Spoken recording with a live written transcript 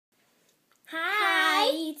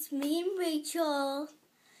Rachel,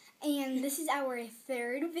 and this is our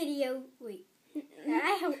third video. Wait,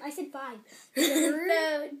 I said 5.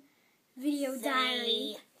 Third video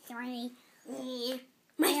diary. Sorry.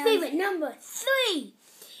 My favorite number, 3.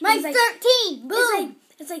 Mine's 13. Boom.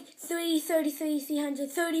 It's like 3, 33, 300,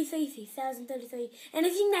 33, 3,000, 33. And I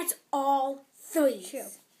think that's all 3. True.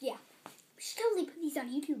 Yeah. We should totally put these on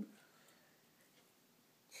YouTube.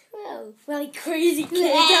 True. We're like crazy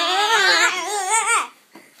kids.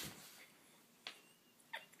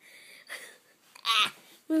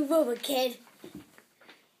 Move over, kid.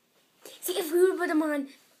 See, if we would put them on,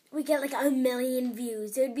 we get like 1 million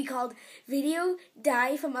views. It would be called Video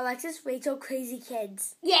Die from Alexis, Rachel, Crazy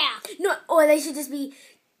Kids. Yeah. No, or they should just be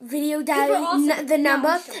Video Die the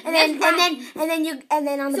number, and then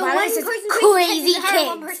on the bottom it says Crazy Kids.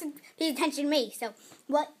 One person pays attention to me. So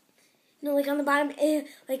what? No, like on the bottom, it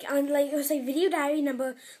would say Video Diary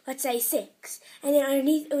number, let's say 6, and then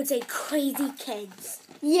underneath it would say Crazy Kids.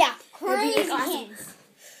 Yeah, Crazy awesome. Kids.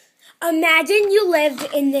 Imagine you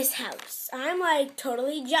lived in this house. I'm like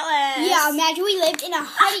totally jealous. Yeah, imagine we lived in a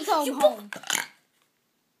honeycomb home.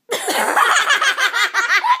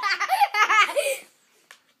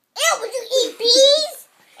 Ew, would you eat bees?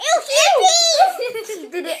 Ew, eat bees! She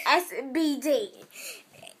did it SBD.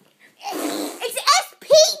 It's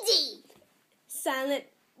SPD. Silent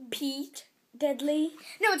Pete Deadly.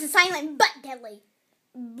 No, it's a silent but deadly.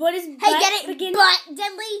 What is Hey, butt get it? begin? But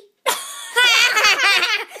deadly.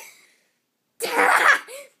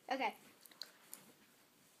 Okay.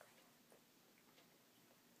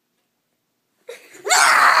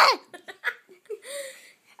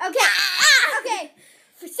 Okay.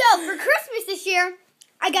 So for Christmas this year,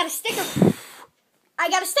 I got a sticker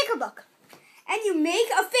book, and you make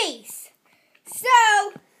a face.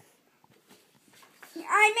 So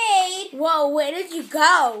I made. Whoa, where did you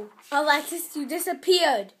go? Alexis, you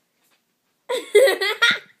disappeared.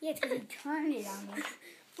 Yeah, it's because you turned it on me.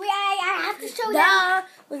 Wait, I have to show you. Duh.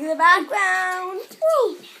 Look at the background.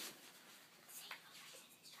 Woo.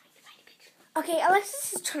 Okay,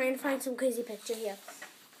 Alexis is trying to find some crazy picture here.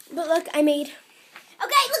 But look, I made.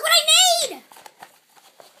 Okay, look what I made.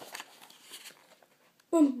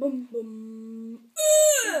 Boom, boom, boom.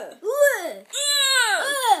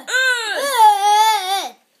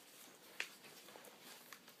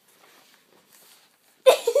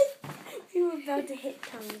 We were about to hit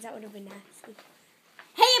tongues. That would have been nasty.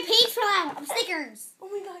 Hey, a page fell out of stickers. Oh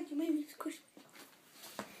my god, you made me squish.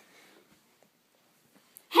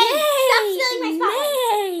 Hey, stop stealing my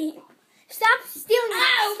spotlight. Nay. Stop stealing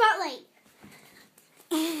my spotlight.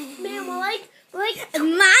 Man, we're like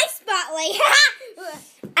My spotlight.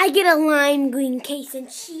 I get a lime green case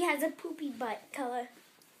and she has a poopy butt color.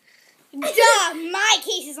 Duh, my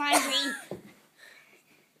case is lime green.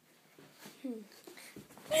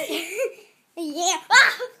 Yeah.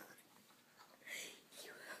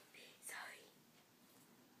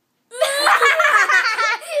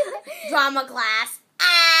 Drama class.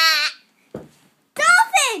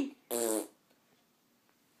 Dolphin!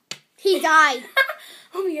 He died.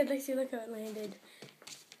 Oh my god, Lexi, look how it landed.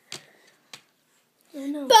 Oh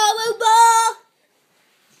no. Bubble ball!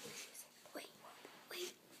 Wait.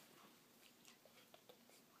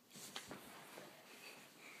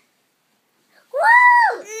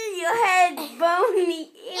 Woo! Your head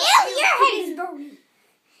bony. Ew, your head is bony.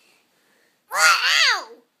 Ow!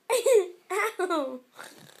 Ow.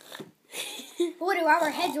 What do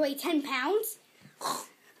our heads weigh? 10 pounds?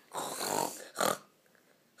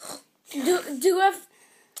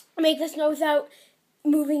 Make this noise without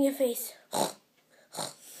moving your face. I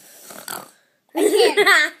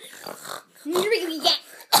can't. You make me gag.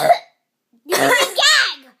 You make me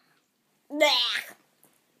gag.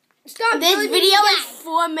 Stop. This doing video me is gag.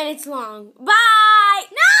 4 minutes long. Bye!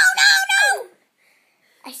 No!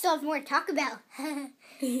 I still have more to talk about.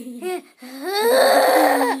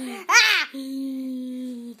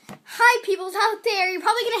 Hi, peoples out there. You're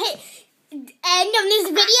probably going to hit end of this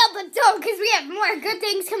video, but don't, because we have more good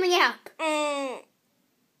things coming up.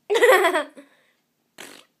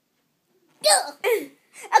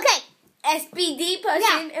 Okay. SBD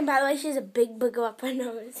person, and by the way, she has a big booger up her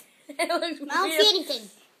nose. It looks I don't see anything.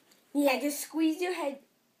 Yeah, just squeeze your head.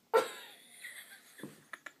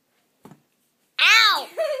 Ow!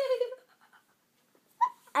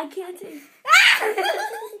 I can't see.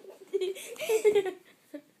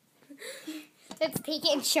 Let's take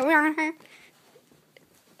it and show it on her.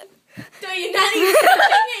 No, you're not even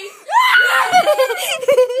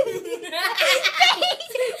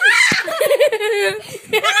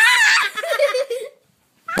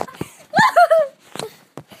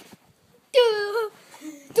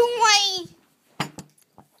Don't worry.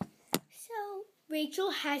 So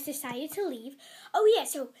Rachel has decided to leave. Oh yeah,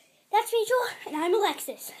 so that's Rachel and I'm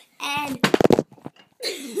Alexis. And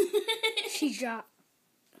She dropped.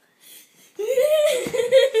 Stop!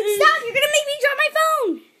 You're gonna make me drop my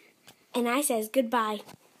phone. and I says goodbye.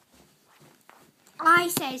 I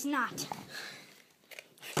says not.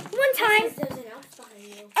 One time, There's an elf behind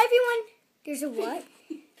you. everyone. There's a what?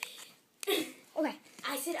 Okay.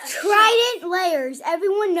 I said Trident layers.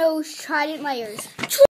 Everyone knows trident layers.